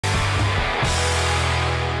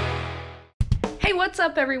Hey, what's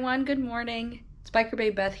up everyone? Good morning. It's Biker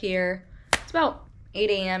Babe Beth here. It's about 8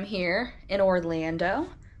 a.m. here in Orlando.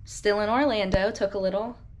 Still in Orlando, took a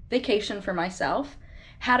little vacation for myself.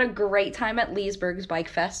 Had a great time at Leesburg's Bike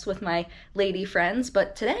Fest with my lady friends,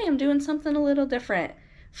 but today I'm doing something a little different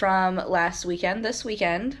from last weekend. This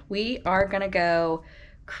weekend, we are gonna go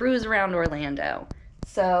cruise around Orlando.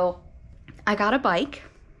 So I got a bike.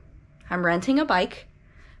 I'm renting a bike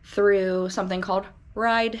through something called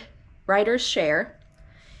Riders Share,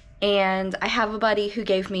 and I have a buddy who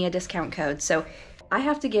gave me a discount code. So I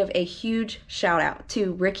have to give a huge shout out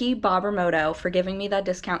to Ricky Bobbermoto for giving me that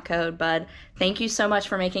discount code, bud. Thank you so much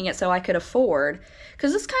for making it so I could afford,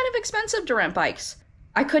 because it's kind of expensive to rent bikes.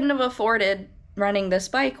 I couldn't have afforded renting this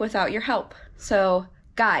bike without your help. So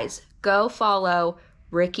guys, go follow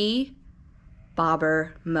Ricky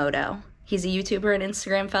Bobbermoto. He's a YouTuber and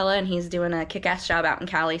Instagram fella, and he's doing a kick-ass job out in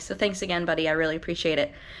Cali. So thanks again, buddy. I really appreciate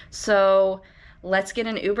it. So let's get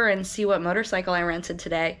an Uber and see what motorcycle I rented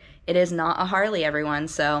today. It is not a Harley, everyone,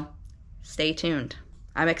 so stay tuned.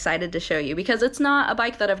 I'm excited to show you because it's not a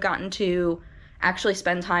bike that I've gotten to actually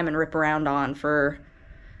spend time and rip around on for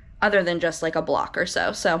other than just like a block or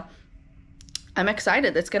so. So I'm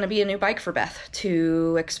excited. It's going to be a new bike for Beth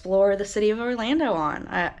to explore the city of Orlando on.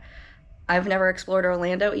 I've never explored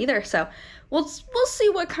Orlando either, so we'll see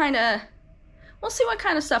what kind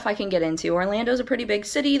of stuff I can get into. Orlando's a pretty big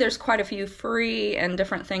city. There's quite a few free and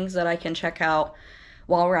different things that I can check out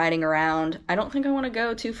while riding around. I don't think I want to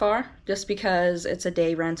go too far just because it's a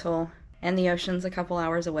day rental and the ocean's a couple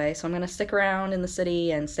hours away. So I'm going to stick around in the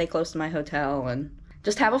city and stay close to my hotel and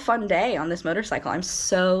just have a fun day on this motorcycle. I'm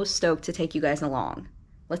so stoked to take you guys along.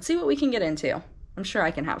 Let's see what we can get into. I'm sure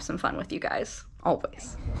I can have some fun with you guys.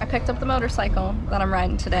 Always. I picked up the motorcycle that I'm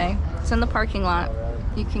riding today. It's in the parking lot.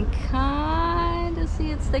 You can kind of see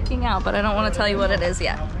it sticking out, but I don't want to tell you what it is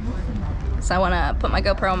yet. So I want to put my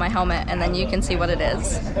GoPro on my helmet and then you can see what it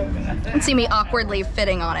is. And see me awkwardly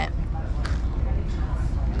fitting on it.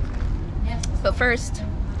 But first,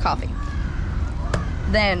 coffee.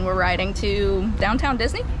 Then we're riding to downtown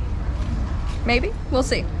Disney. Maybe. We'll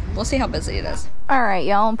see. We'll see how busy it is. Alright,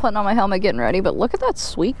 y'all, I'm putting on my helmet, getting ready, but look at that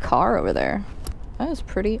sweet car over there. That is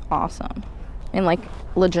pretty awesome. And like,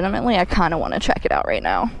 legitimately, I kind of want to check it out right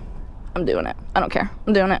now. I'm doing it. I don't care.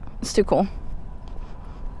 I'm doing it. It's too cool.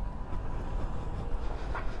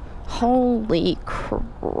 Holy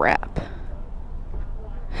crap.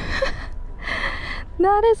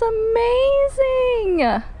 That is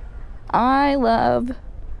amazing. I love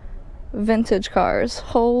vintage cars.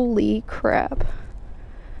 Holy crap.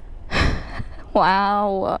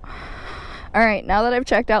 Wow. Alright, now that I've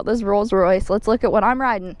checked out this Rolls Royce, let's look at what I'm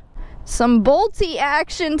riding. Some Bolty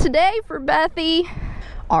action today for Bethy.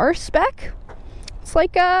 R spec. It's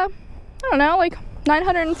like I don't know, like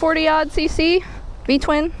 940 odd cc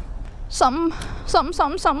V-twin. Something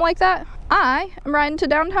like that. I am riding to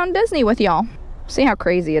downtown Disney with y'all. See how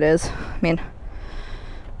crazy it is. I mean,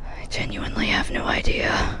 I genuinely have no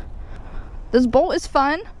idea. This Bolt is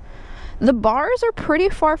fun. The bars are pretty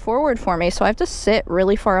far forward for me, so I have to sit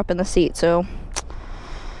really far up in the seat, so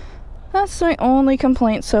that's my only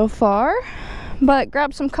complaint so far. But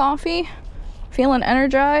grab some coffee, feeling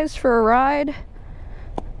energized for a ride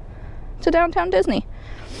to downtown Disney.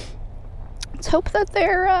 Let's hope that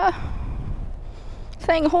their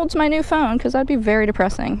thing holds my new phone, because that'd be very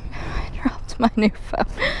depressing. I dropped my new phone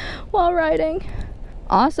while riding.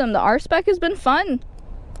 Awesome, the R-Spec has been fun.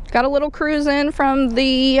 Got a little cruise in from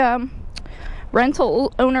the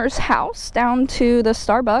rental owner's house down to the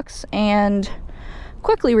Starbucks and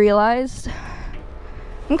quickly realized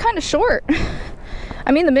I'm kind of short.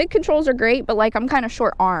 I mean, the mid controls are great, but like I'm kind of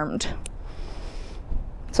short armed,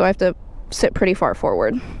 so I have to sit pretty far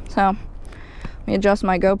forward. So let me adjust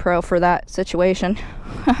my GoPro for that situation.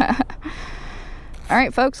 All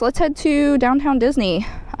right, folks, let's head to downtown Disney.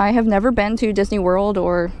 I have never been to Disney World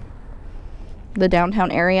or the downtown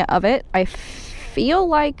area of it. I feel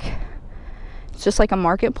like it's just like a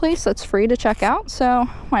marketplace that's free to check out, so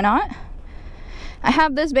why not? I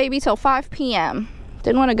have this baby till 5 p.m.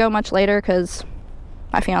 Didn't want to go much later because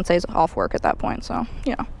my fiance's off work at that point, so,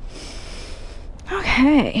 you know.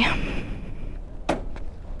 Okay.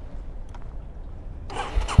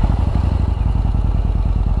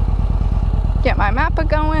 Get my mappa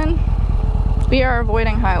going. We are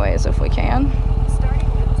avoiding highways if we can.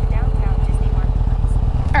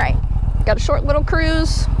 Alright, got a short little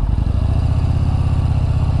cruise.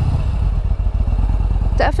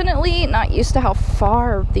 Definitely not used to how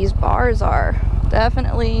far these bars are.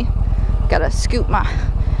 Definitely gotta scoot my,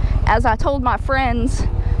 as I told my friends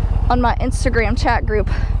on my Instagram chat group,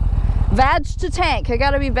 vag to tank. I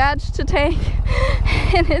gotta be vag to tank.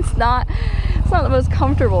 And it's not the most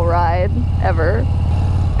comfortable ride ever.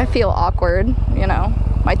 I feel awkward, you know.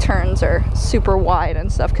 My turns are super wide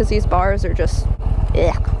and stuff because these bars are just,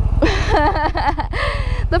 ugh.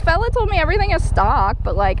 The fella told me everything is stock,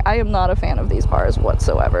 but like I am not a fan of these bars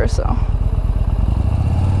whatsoever, so.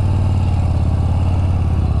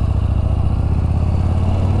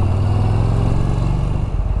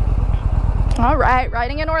 All right,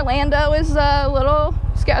 riding in Orlando is a little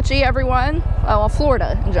sketchy, everyone. Oh, well,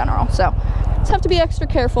 Florida in general, so just have to be extra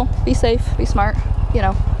careful, be safe, be smart, you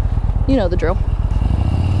know the drill.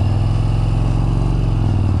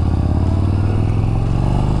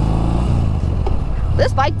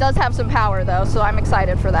 This bike does have some power though, so I'm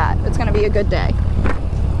excited for that. It's gonna be a good day.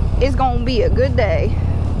 It's gonna be a good day.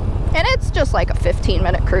 And it's just like a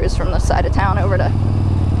 15-minute cruise from the side of town over to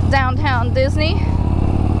downtown Disney.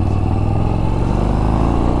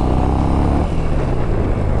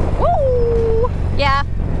 Woo! Yeah,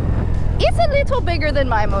 it's a little bigger than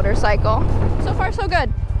my motorcycle. So far, so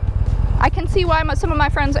good. I can see why some of my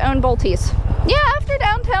friends own Bolties. Yeah, after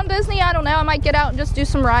downtown Disney, I don't know, I might get out and just do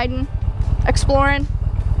some riding, exploring,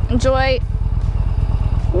 enjoy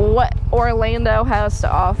what Orlando has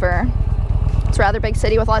to offer. It's a rather big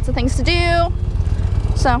city with lots of things to do.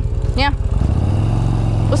 So, yeah.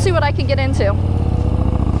 We'll see what I can get into.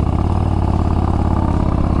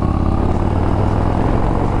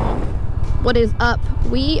 What is up?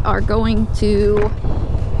 We are going to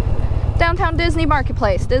downtown Disney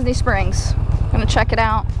Marketplace, Disney Springs. Gonna check it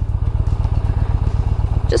out.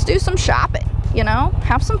 Just do some shopping, you know?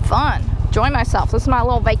 Have some fun. Enjoy myself. This is my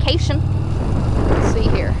little vacation. Let's see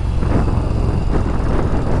here.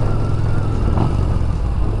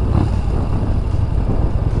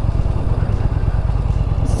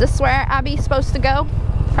 Is this where I be supposed to go?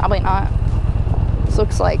 Probably not. This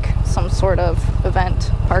looks like some sort of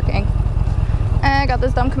event parking. I got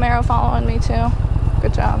this dumb Camaro following me too.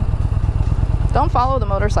 Good job. Don't follow the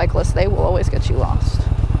motorcyclists. They will always get you lost.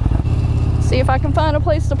 See if I can find a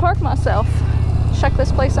place to park myself. Check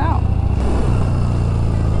this place out.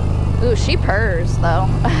 Ooh, she purrs though.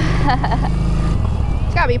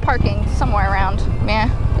 It's gotta be parking somewhere around. Yeah,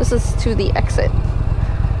 this is to the exit.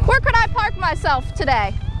 Where could I park myself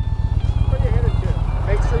today? Where you're headed to.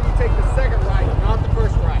 Make sure you take the second right, not the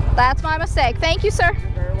first right. That's my mistake. Thank you, sir.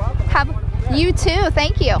 You're very welcome. Have you too.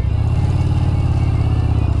 Thank you.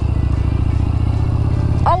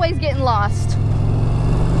 Always getting lost.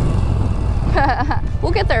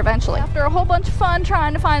 We'll get there eventually. After a whole bunch of fun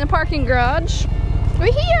trying to find the parking garage,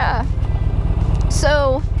 we're here.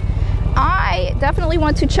 So I definitely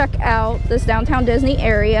want to check out this downtown Disney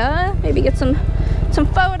area. Maybe get some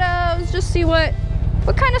photos, just see what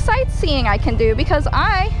kind of sightseeing I can do, because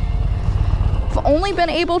I've only been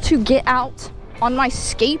able to get out on my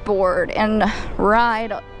skateboard and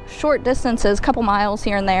ride short distances, a couple miles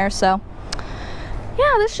here and there. So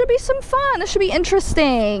yeah, this should be some fun. This should be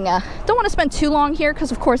interesting. Don't want to spend too long here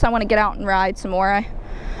because of course I want to get out and ride some more.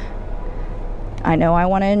 I know I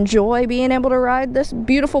want to enjoy being able to ride this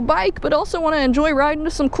beautiful bike, but also want to enjoy riding to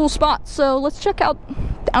some cool spots. So let's check out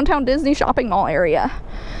downtown Disney shopping mall area.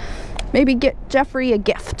 Maybe get Jeffrey a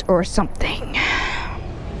gift or something.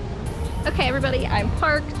 Okay, everybody, I'm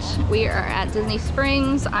parked. We are at Disney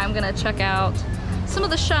Springs. I'm gonna check out some of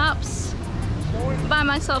the shops, buy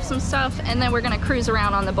myself some stuff, and then we're gonna cruise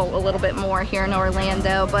around on the boat a little bit more here in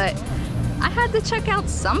Orlando. But I had to check out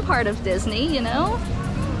some part of Disney, you know?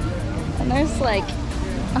 And there's like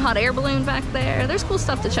a hot air balloon back there. There's cool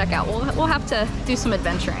stuff to check out. We'll have to do some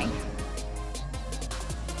adventuring.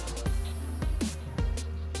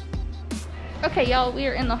 Okay, y'all, we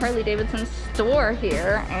are in the Harley Davidson store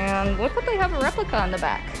here, and look what they have, a replica on the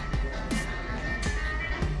back.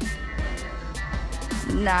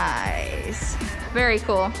 Nice. Very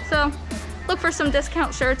cool. So look for some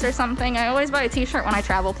discount shirts or something. I always buy a t-shirt when I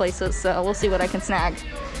travel places, so we'll see what I can snag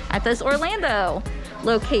at this Orlando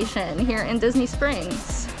location here in Disney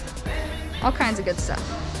Springs. All kinds of good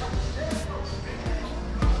stuff.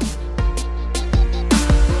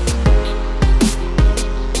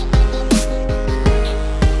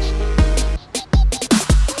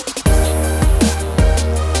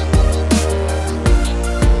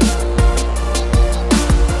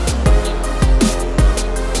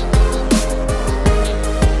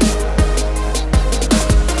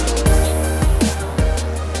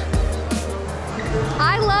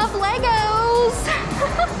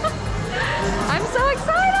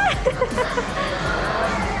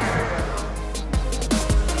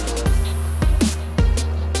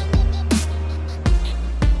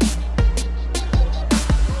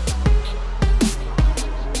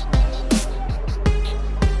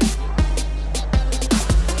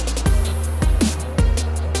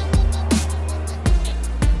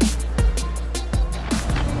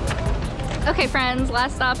 friends.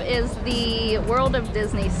 Last stop is the World of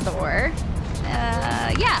Disney store.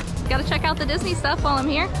 Yeah, gotta check out the Disney stuff while I'm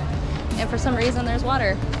here. And for some reason there's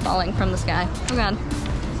water falling from the sky. Oh god.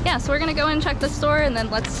 Yeah, so we're gonna go and check the store and then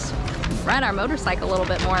let's ride our motorcycle a little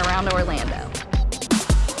bit more around Orlando.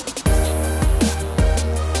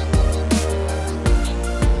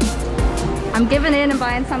 I'm giving in and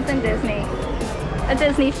buying something Disney. A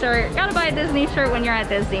Disney shirt. Gotta buy a Disney shirt when you're at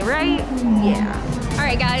Disney, right? Yeah.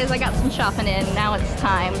 Alright guys, I got some shopping in. Now it's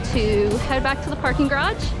time to head back to the parking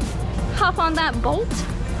garage, hop on that Bolt,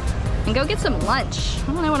 and go get some lunch. I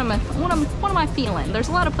don't know what am I feeling? There's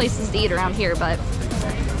a lot of places to eat around here, but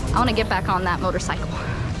I want to get back on that motorcycle.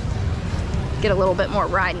 Get a little bit more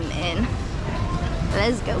riding in.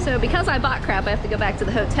 Let's go. So because I bought crap, I have to go back to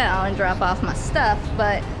the hotel and drop off my stuff,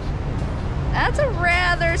 but that's a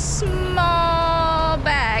rather small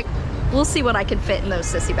bag. We'll see what I can fit in those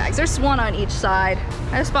sissy bags. There's one on each side.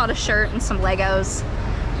 I just bought a shirt and some Legos.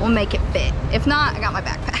 We'll make it fit. If not, I got my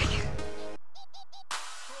backpack.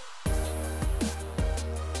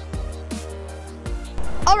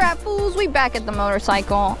 All right, fools, we back at the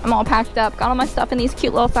motorcycle. I'm all packed up, got all my stuff in these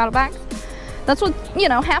cute little saddlebags. That's what, you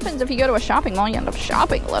know, happens if you go to a shopping mall. You end up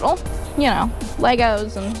shopping a little. You know,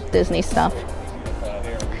 Legos and Disney stuff.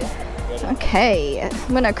 Okay,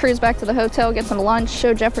 I'm gonna cruise back to the hotel, get some lunch,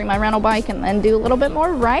 show Jeffrey my rental bike, and then do a little bit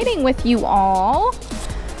more riding with you all.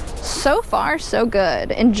 So far, so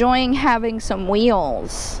good. Enjoying having some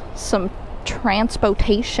wheels, some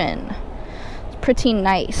transportation. It's pretty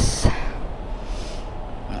nice.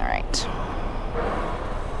 Alright.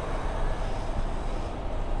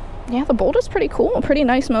 Yeah, the Bolt is pretty cool. Pretty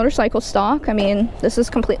nice motorcycle stock. I mean, this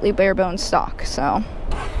is completely bare bones stock, so.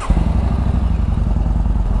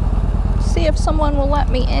 See if someone will let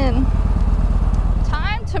me in.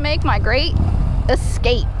 Time to make my great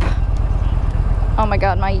escape. Oh my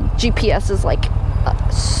god, my GPS is like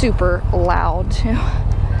super loud too.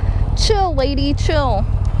 Chill, lady, chill.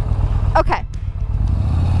 Okay,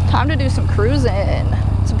 time to do some cruising.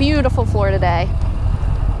 It's a beautiful Florida day.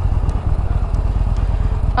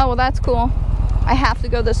 Oh, well, that's cool. I have to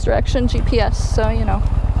go this direction, GPS, so you know.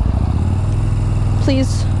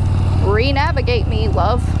 Please re-navigate me,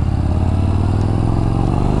 love.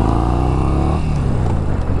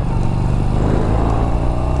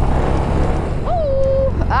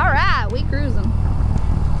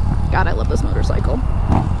 God, I love this motorcycle.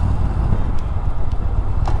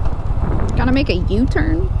 Gotta make a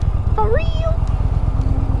U-turn. For real.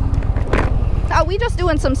 Oh, we just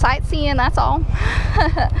doing some sightseeing, that's all.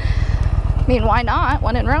 I mean, why not?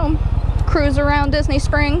 When in Rome. Cruise around Disney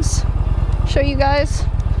Springs. Show you guys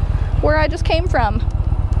where I just came from.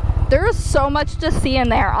 There is so much to see in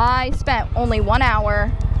there. I spent only 1 hour.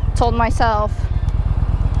 Told myself,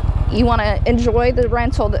 you want to enjoy the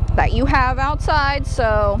rental that you have outside,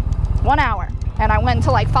 so 1 hour, and I went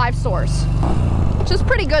to like 5 stores, which is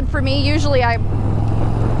pretty good for me. Usually I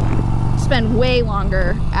spend way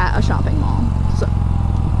longer at a shopping mall, so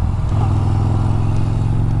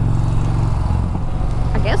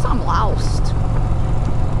I guess I'm lost.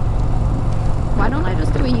 Why don't I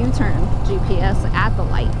just do a U-turn? GPS at the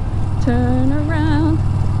light. Turn around.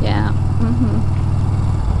 Yeah.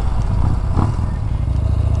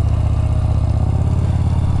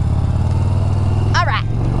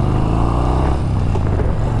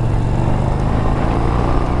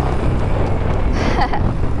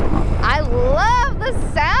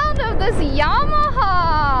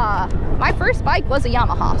 Yamaha. My first bike was a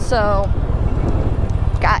Yamaha, so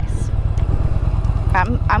guys,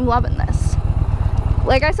 I'm loving this.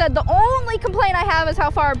 Like I said, the only complaint I have is how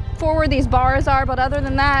far forward these bars are, but other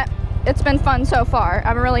than that, it's been fun so far.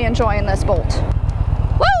 I'm really enjoying this Bolt.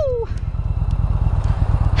 Woo!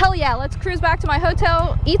 Hell yeah, let's cruise back to my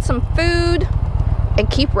hotel, eat some food, and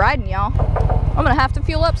keep riding, y'all. I'm gonna have to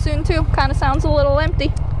fuel up soon too. Kind of sounds a little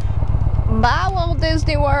empty. Bye, Walt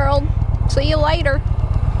Disney World. See you later.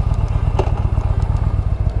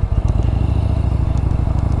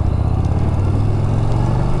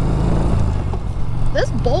 This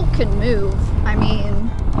Bolt can move. I mean,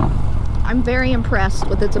 I'm very impressed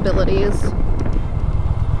with its abilities.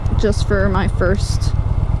 Just for my first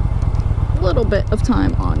little bit of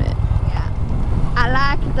time on it. Yeah. I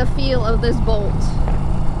like the feel of this Bolt.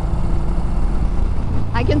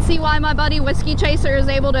 I can see why my buddy Whiskey Chaser is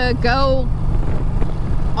able to go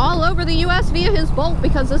all over the US via his Bolt,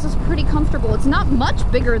 because this is pretty comfortable. It's not much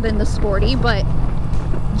bigger than the Sporty, but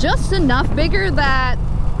just enough bigger that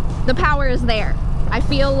the power is there. I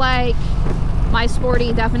feel like my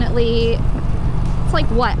Sporty definitely, it's like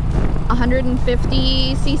what,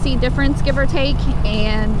 150cc difference, give or take,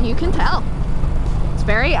 and you can tell. It's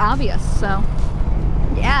very obvious, so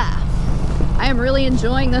Yeah, I am really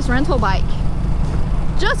enjoying this rental bike.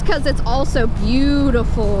 Just because it's also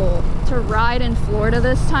beautiful to ride in Florida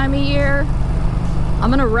this time of year. I'm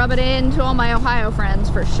gonna rub it into all my Ohio friends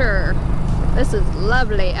for sure. This is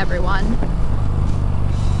lovely, everyone.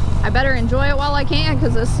 I better enjoy it while I can,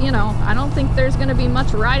 because this, you know, I don't think there's gonna be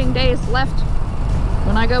much riding days left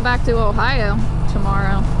when I go back to Ohio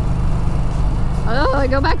tomorrow. Oh, I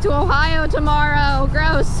go back to Ohio tomorrow.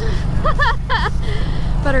 Gross.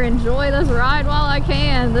 Better enjoy this ride while I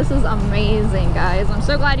can. This is amazing, guys. I'm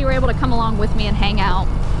so glad you were able to come along with me and hang out.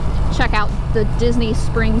 Check out the Disney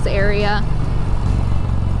Springs area.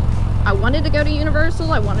 I wanted to go to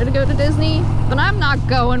Universal, I wanted to go to Disney, but I'm not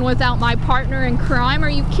going without my partner in crime. Are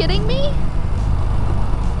you kidding me?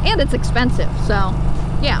 And it's expensive, so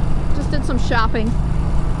yeah, just did some shopping.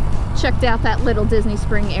 Checked out that little Disney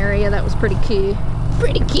Spring area. That was pretty key.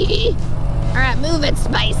 Pretty key. All right, move it,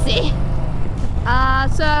 Spicy.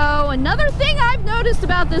 So another thing I've noticed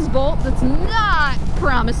about this Bolt that's not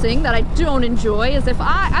promising, that I don't enjoy, is if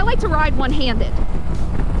I like to ride one-handed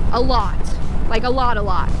a lot, like a lot.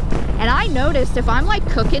 And I noticed if I'm like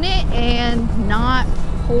cooking it and not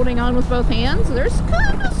holding on with both hands, there's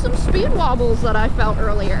kind of some speed wobbles that I felt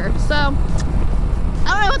earlier. So I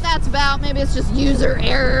don't know what that's about. Maybe it's just user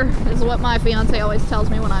error, is what my fiance always tells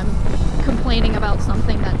me when I'm complaining about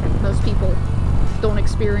something that most people don't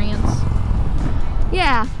experience.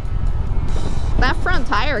 Yeah, that front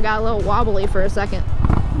tire got a little wobbly for a second,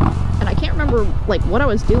 and I can't remember like what I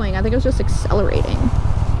was doing. I think I was just accelerating.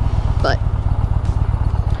 But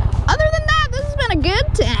other than that, this has been a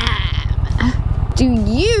good time. Do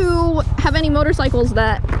you have any motorcycles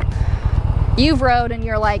that you've rode and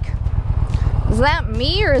you're like, is that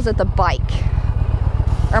me or is it the bike?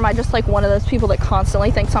 Or am I just like one of those people that constantly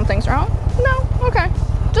think something's wrong? No, okay,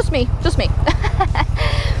 just me.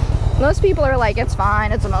 Most people are like, it's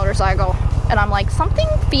fine, it's a motorcycle. And I'm like, something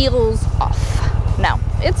feels off. No,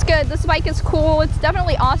 it's good. This bike is cool. It's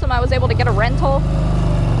definitely awesome. I was able to get a rental.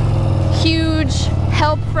 Huge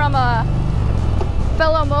help from a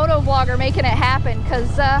fellow moto vlogger making it happen,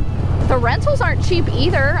 because the rentals aren't cheap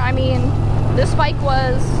either. I mean, this bike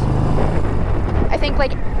was, I think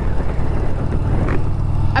like,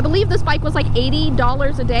 I believe this bike was like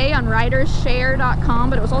 $80 a day on ridershare.com,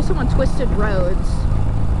 but it was also on Twisted Roads,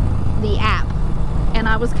 the app, and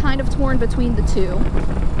I was kind of torn between the two.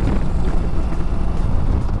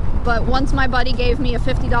 But once my buddy gave me a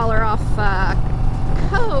 $50 off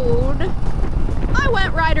code, I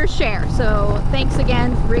went rider share. So thanks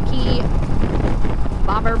again, Ricky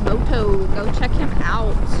Babermoto. Go check him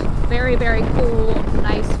out. Very, very cool,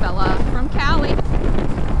 nice fella from Cali. All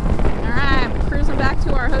right, I'm cruising back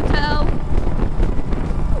to our hotel.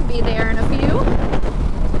 We'll be there in a few.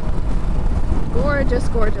 Gorgeous,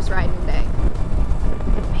 gorgeous riding day.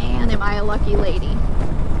 Man, am I a lucky lady.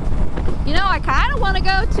 You know, I kind of want to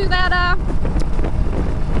go to that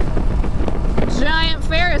giant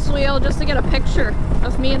Ferris wheel just to get a picture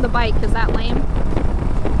of me and the bike. Is that lame?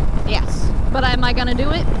 Yes. But am I going to do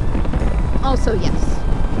it? Also, yes.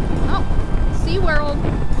 Oh, SeaWorld.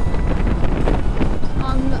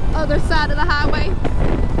 On the other side of the highway.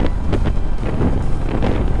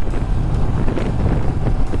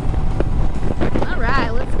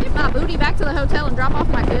 Alright, let's get my booty back to the hotel and drop off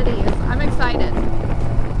my goodies. I'm excited.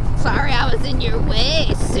 Sorry I was in your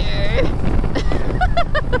way, sir.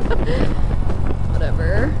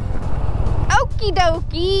 Whatever. Okie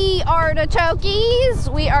dokie, artichokes.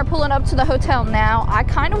 We are pulling up to the hotel now. I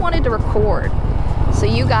kind of wanted to record so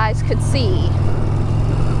you guys could see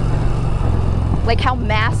like how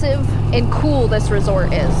massive and cool this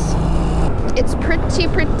resort is. It's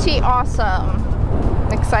pretty awesome.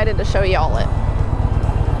 I'm excited to show y'all it.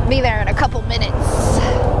 Be there in a couple minutes.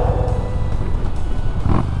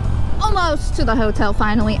 Almost to the hotel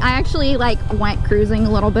finally. I actually like went cruising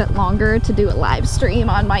a little bit longer to do a live stream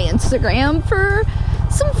on my Instagram for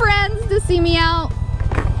some friends to see me out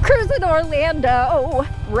cruising Orlando.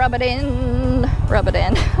 Rub it in.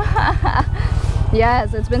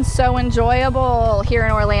 Yes, it's been so enjoyable here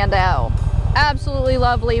in Orlando. Absolutely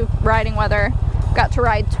lovely riding weather. Got to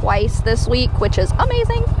ride twice this week, which is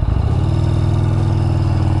amazing.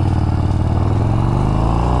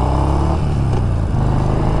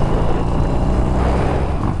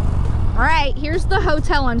 Alright, here's the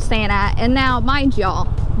hotel I'm staying at. And now, mind y'all,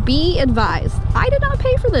 be advised, I did not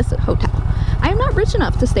pay for this hotel. I am not rich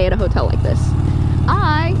enough to stay at a hotel like this.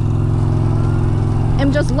 I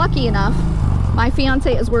am just lucky enough. My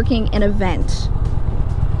fiance is working an event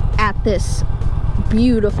at this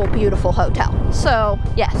beautiful hotel. So,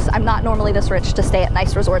 yes, I'm not normally this rich to stay at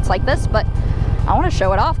nice resorts like this, but I want to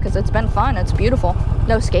show it off because it's been fun. It's beautiful.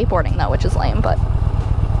 No skateboarding though, which is lame, but.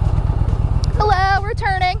 Hello,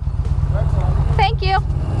 returning. Thank you.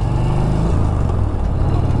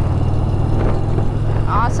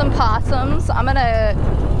 Awesome possums. I'm gonna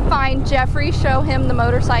find Jeffrey, show him the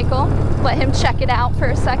motorcycle, let him check it out for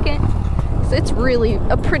a second. It's really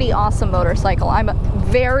a pretty awesome motorcycle. I'm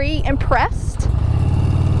very impressed.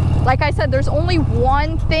 Like I said, there's only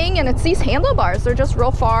one thing, and it's these handlebars. They're just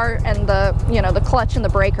real far, and the, you know, the clutch and the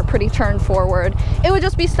brake are pretty turned forward. It would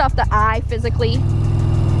just be stuff that I physically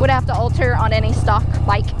would have to alter on any stock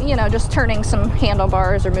bike, you know, just turning some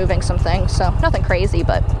handlebars or moving some things. So nothing crazy,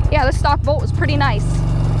 but yeah, this stock bolt was pretty nice.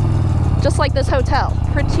 Just like this hotel,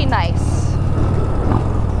 pretty nice.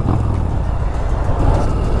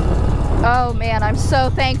 Oh man, I'm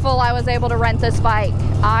so thankful I was able to rent this bike.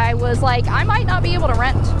 I was like, I might not be able to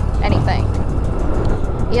rent anything,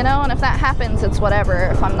 you know, and if that happens, it's whatever.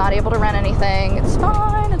 If I'm not able to rent anything, it's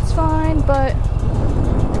fine, but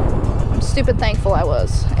I'm stupid thankful I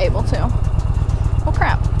was able to. Oh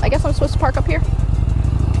crap, I guess I'm supposed to park up here.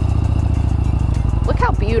 Look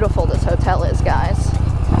how beautiful this hotel is, guys.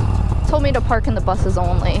 It told me to park in the buses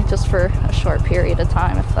only, just for a short period of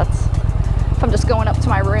time, if I'm just going up to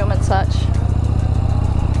my room and such.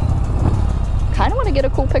 Kind of want to get a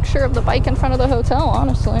cool picture of the bike in front of the hotel,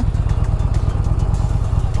 honestly.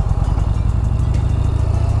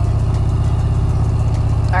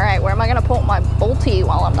 Alright, where am I going to put my Bolty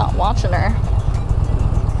while I'm not watching her?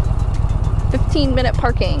 15-minute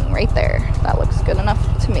parking right there. That looks good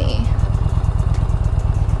enough to me.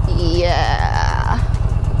 Yeah.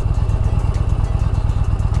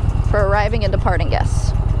 For arriving and departing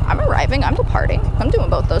guests. I'm arriving, I'm departing. I'm doing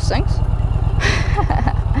both those things.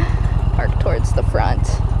 Park towards the front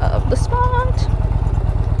of the spot.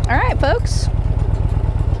 All right, folks.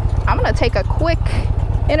 I'm gonna take a quick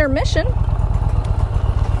intermission.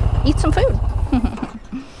 Eat some food.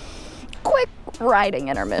 Quick riding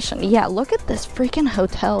intermission. Yeah, look at this freaking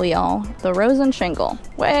hotel, y'all. The Rose and Shingle.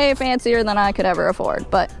 Way fancier than I could ever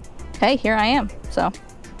afford. But hey, here I am. So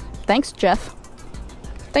thanks, Jeff.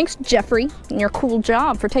 Thanks, Jeffrey, and your cool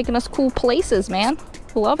job for taking us cool places, man.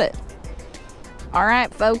 Love it. All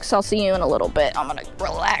right, folks, I'll see you in a little bit. I'm gonna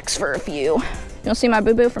relax for a few. You'll see my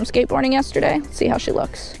boo-boo from skateboarding yesterday? Let's see how she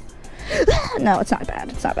looks. No, it's not bad.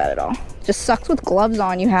 It's not bad at all. Just sucks with gloves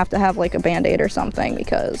on. You have to have like a Band-Aid or something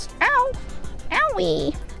because, ow,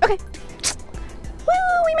 owie. Okay.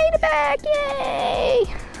 Woo, we made it back, yay.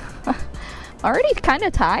 Already kind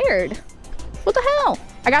of tired. What the hell?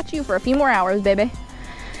 I got you for a few more hours, baby.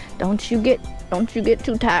 Don't you get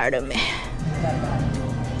too tired of me.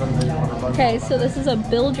 Okay, so this is a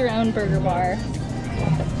build your own burger bar.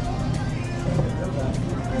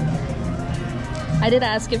 I did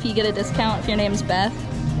ask if you get a discount if your name's Beth.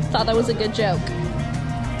 Thought that was a good joke.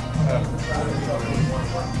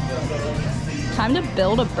 Time to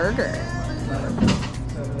build a burger.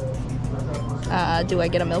 Do I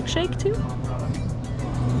get a milkshake too?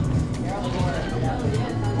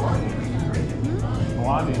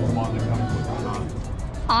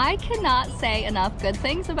 I cannot say enough good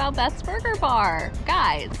things about Beth's Burger Bar.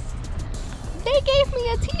 Guys, they gave me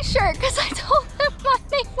a t-shirt because I told them my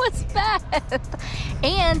name was Beth.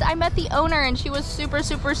 And I met the owner and she was super,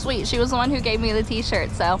 super sweet. She was the one who gave me the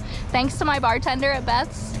t-shirt. So thanks to my bartender at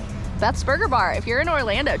Beth's Burger Bar. If you're in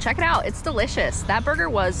Orlando, check it out. It's delicious. That burger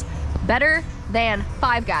was better than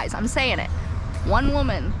Five Guys. I'm saying it. One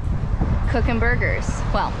woman cooking burgers.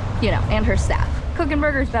 Well, you know, and her staff. Cooking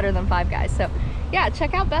burgers better than Five Guys. So yeah,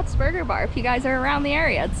 check out Beth's Burger Bar if you guys are around the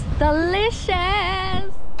area. It's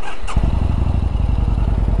delicious.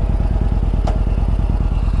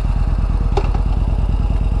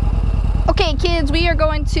 Okay, kids, we are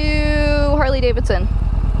going to Harley Davidson.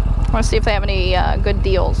 I want to see if they have any good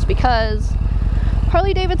deals because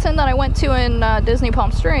Harley Davidson that I went to in Disney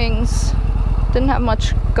Palm Springs didn't have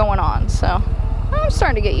much going on. So I'm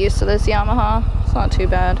starting to get used to this Yamaha. It's not too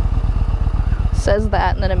bad. Says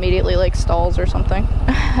that and then immediately like stalls or something.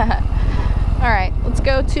 All right, let's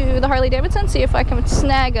go to the Harley Davidson, see if I can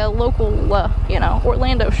snag a local, you know,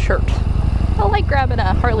 Orlando shirt. I like grabbing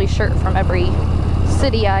a Harley shirt from every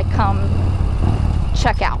city I come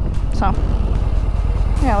check out. So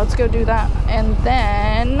yeah, let's go do that. And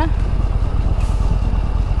then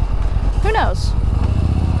who knows?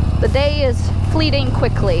 The day is fleeting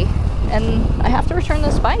quickly and I have to return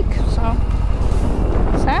this bike, so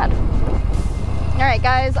sad. All right,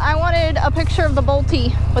 guys, I wanted a picture of the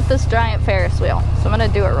Bolty with this giant Ferris wheel. So I'm gonna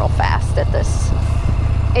do it real fast at this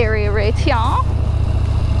area right here.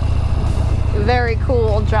 Very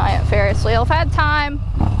cool giant Ferris wheel. If I had time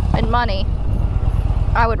and money,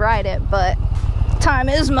 I would ride it, but Time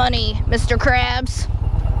is money, Mr. Krabs.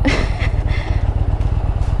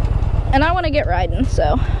 And I want to get riding,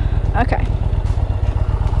 so okay.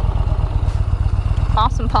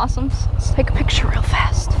 Awesome possums. Let's take a picture real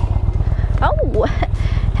fast. Oh,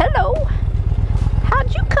 hello.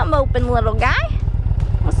 How'd you come open, little guy?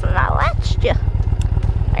 Must have not latched you.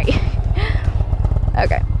 There you go.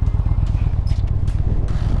 Okay.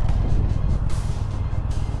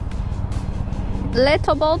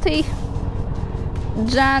 Little bolty.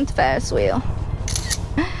 Giant Ferris wheel.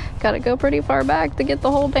 Gotta go pretty far back to get the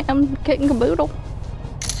whole damn kit and caboodle.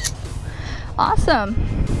 Awesome.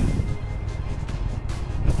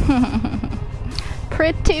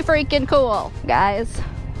 Pretty freaking cool, guys.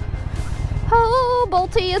 Oh,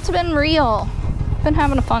 Bolty, it's been real. Been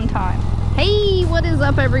having a fun time. Hey, what is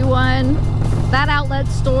up, everyone? That outlet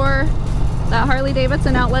store, that Harley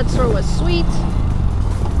Davidson outlet store was sweet.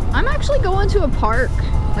 I'm actually going to a park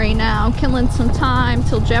right now, killing some time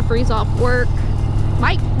till Jeffrey's off work.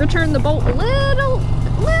 Might return the Bolt a little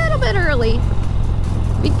bit early,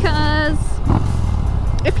 because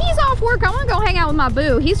if he's off work, I want to go hang out with my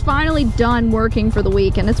boo. He's finally done working for the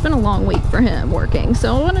week, and it's been a long week for him working.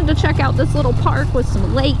 So I wanted to check out this little park with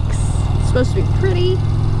some lakes. It's supposed to be pretty.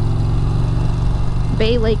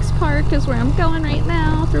 Bay Lakes Park is where I'm going right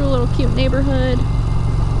now, through a little cute neighborhood.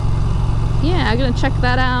 Yeah, I'm gonna check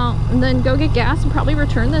that out and then go get gas and probably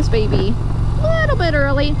return this baby a little bit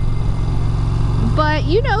early. But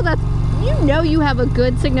you know you have a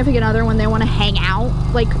good significant other when they want to hang out,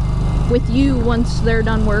 like with you once they're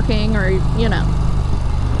done working, or you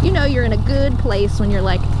know you're in a good place when you're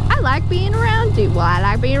like, I like being around you. Well, I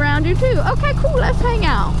like being around you too. Okay, cool, let's hang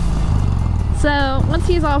out. So once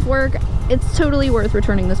he's off work, it's totally worth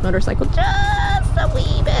returning this motorcycle just a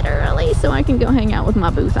wee bit early so I can go hang out with my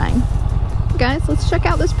boo thing. Guys, let's check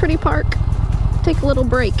out this pretty park. Take a little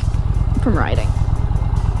break from riding.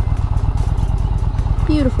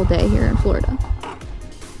 Beautiful day here in Florida.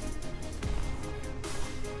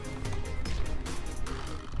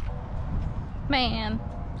 Man,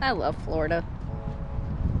 I love Florida.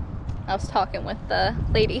 I was talking with the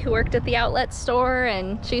lady who worked at the outlet store,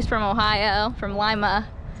 and she's from Ohio, from Lima.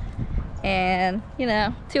 And, you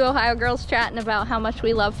know, two Ohio girls chatting about how much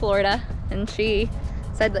we love Florida. And she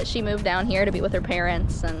said that she moved down here to be with her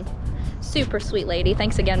parents, and super sweet lady.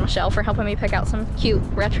 Thanks again, Michelle, for helping me pick out some cute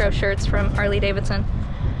retro shirts from Harley Davidson.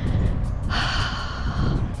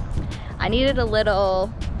 I needed a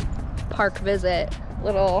little park visit,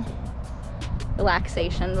 little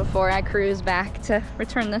relaxation before I cruise back to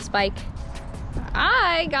return this bike.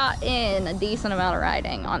 I got in a decent amount of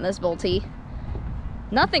riding on this Bolty.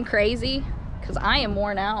 Nothing crazy, because I am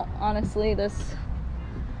worn out, honestly. This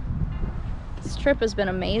trip has been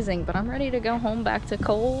amazing, but I'm ready to go home back to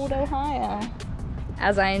cold Ohio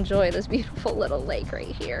as I enjoy this beautiful little lake right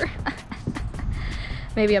here.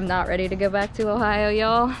 Maybe I'm not ready to go back to Ohio,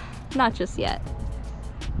 y'all. Not just yet.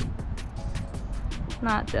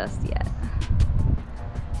 Not just yet.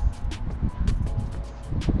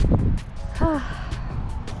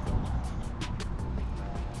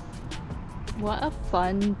 What a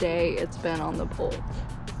fun day it's been on the Bolt.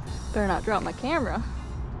 Better not drop my camera.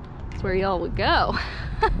 That's where y'all would go.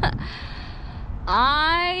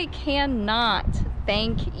 I cannot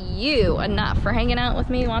thank you enough for hanging out with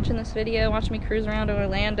me, watching this video, watching me cruise around to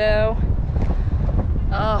Orlando.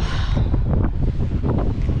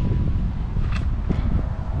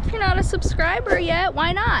 If you're not a subscriber yet,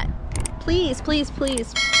 why not? Please, please,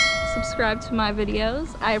 please subscribe to my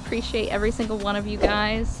videos. I appreciate every single one of you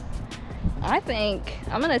guys. I think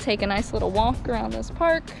I'm gonna take a nice little walk around this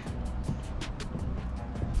park.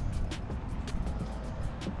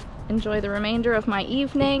 Enjoy the remainder of my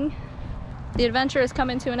evening. The adventure is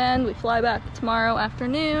coming to an end. We fly back tomorrow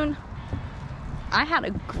afternoon. I had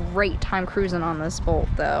a great time cruising on this Bolt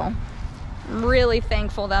though. I'm really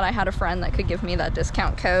thankful that I had a friend that could give me that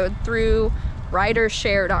discount code through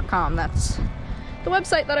ridershare.com. That's the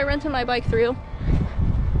website that I rented my bike through.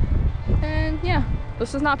 And yeah,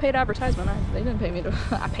 this is not paid advertisement. They didn't pay me to,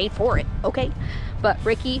 I paid for it, okay? But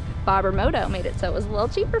Ricky Barbermoto made it so it was a little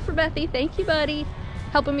cheaper for Bethy. Thank you, buddy.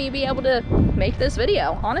 Helping me be able to make this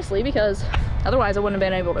video, honestly, because otherwise I wouldn't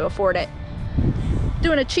have been able to afford it.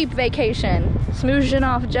 Doing a cheap vacation, smooching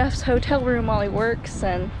off Jeff's hotel room while he works,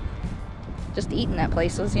 and just eating at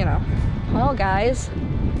places, you know. Well, guys,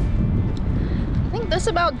 I think this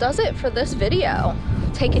about does it for this video.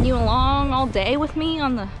 Taking you along all day with me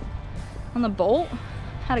on the Bolt.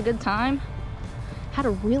 Had a good time. Had a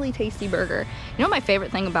really tasty burger. You know what my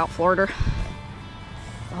favorite thing about Florida?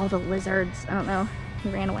 All the lizards. I don't know. He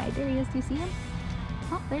ran away. There he is. Do you see him?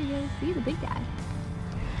 Oh, there he is. He's a big guy.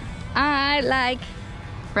 I like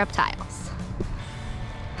reptiles.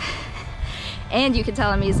 And you can tell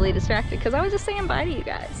I'm easily distracted because I was just saying bye to you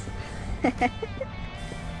guys.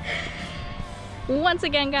 Once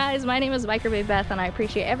again, guys, my name is Biker Babe Beth, and I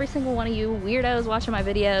appreciate every single one of you weirdos watching my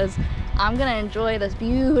videos. I'm gonna enjoy this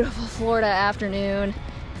beautiful Florida afternoon,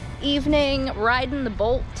 evening, riding the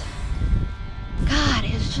Bolt. God,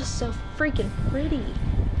 it's just so freaking pretty.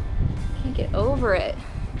 Can't get over it.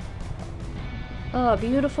 Oh,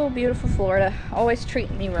 beautiful, beautiful Florida. Always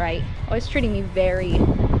treating me right. Always treating me very,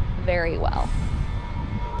 very well.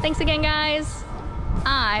 Thanks again, guys.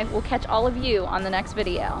 I will catch all of you on the next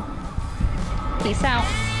video. Peace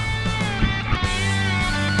out.